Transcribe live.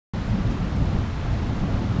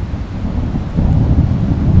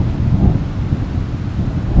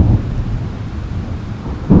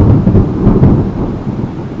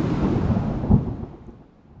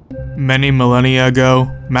Many millennia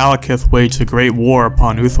ago, Malekith waged a great war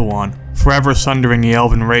upon Uthowan, forever sundering the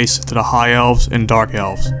Elven race into the High Elves and Dark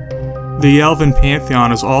Elves. The Elven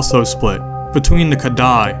Pantheon is also split between the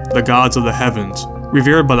Cadai, the gods of the heavens,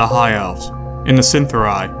 revered by the High Elves, and the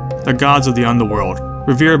Syntheri, the gods of the underworld,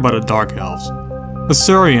 revered by the Dark Elves.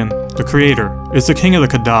 Asuryan, the creator, is the king of the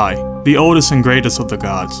Cadai, the oldest and greatest of the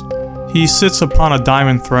gods. He sits upon a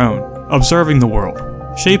diamond throne, observing the world,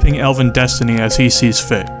 shaping elven destiny as he sees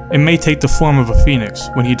fit, and may take the form of a phoenix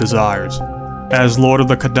when he desires. As Lord of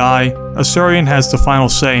the Cadai, Asuryan has the final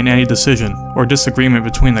say in any decision or disagreement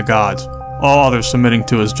between the gods, all others submitting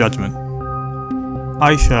to his judgment.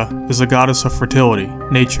 Aisha is the goddess of fertility,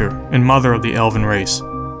 nature, and mother of the elven race.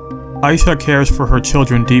 Aisha cares for her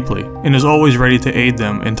children deeply and is always ready to aid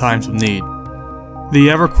them in times of need. The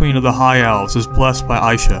Ever-Queen of the High Elves is blessed by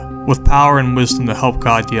Aisha with power and wisdom to help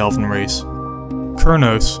guide the elven race.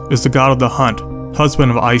 Kurnos is the god of the hunt,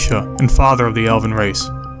 husband of Aisha, and father of the elven race.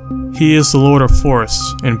 He is the lord of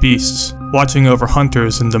forests and beasts, watching over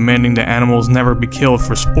hunters and demanding that animals never be killed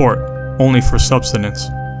for sport, only for subsistence.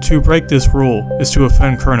 To break this rule is to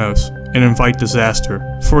offend Kurnos and invite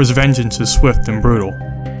disaster, for his vengeance is swift and brutal.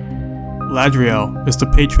 Ladriel is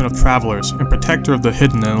the patron of travelers and protector of the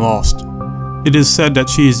hidden and lost. It is said that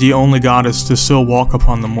she is the only goddess to still walk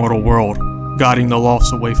upon the mortal world, guiding the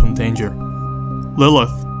lost away from danger.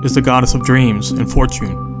 Lilith is the goddess of dreams and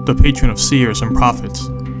fortune, the patron of seers and prophets.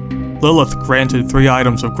 Lilith granted 3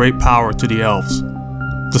 items of great power to the elves: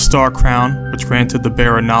 the Star Crown, which granted the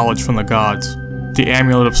bearer knowledge from the gods; the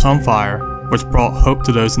Amulet of Sunfire, which brought hope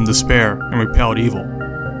to those in despair and repelled evil;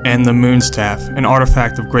 and the Moon Staff, an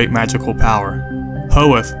artifact of great magical power.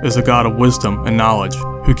 Hoeth is the god of wisdom and knowledge,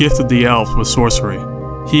 who gifted the elves with sorcery.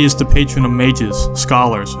 He is the patron of mages,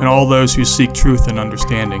 scholars, and all those who seek truth and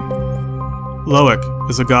understanding. Loic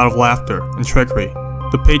is the god of laughter and trickery,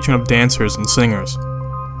 the patron of dancers and singers.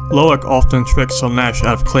 Loic often tricks Slaanesh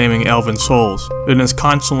out of claiming elven souls, and is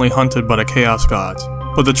constantly hunted by the Chaos Gods,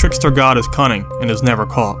 but the trickster god is cunning and is never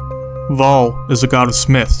caught. Vol is the god of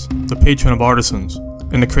smiths, the patron of artisans,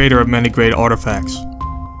 and the creator of many great artifacts.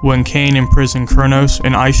 When Cain imprisoned Kurnos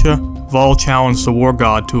and Aisha, Vol challenged the war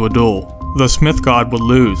god to a duel. The smith god would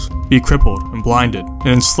lose, be crippled and blinded, and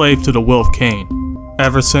enslaved to the will of Cain.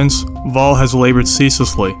 Ever since, Vol has labored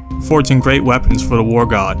ceaselessly, forging great weapons for the war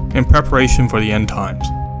god in preparation for the end times.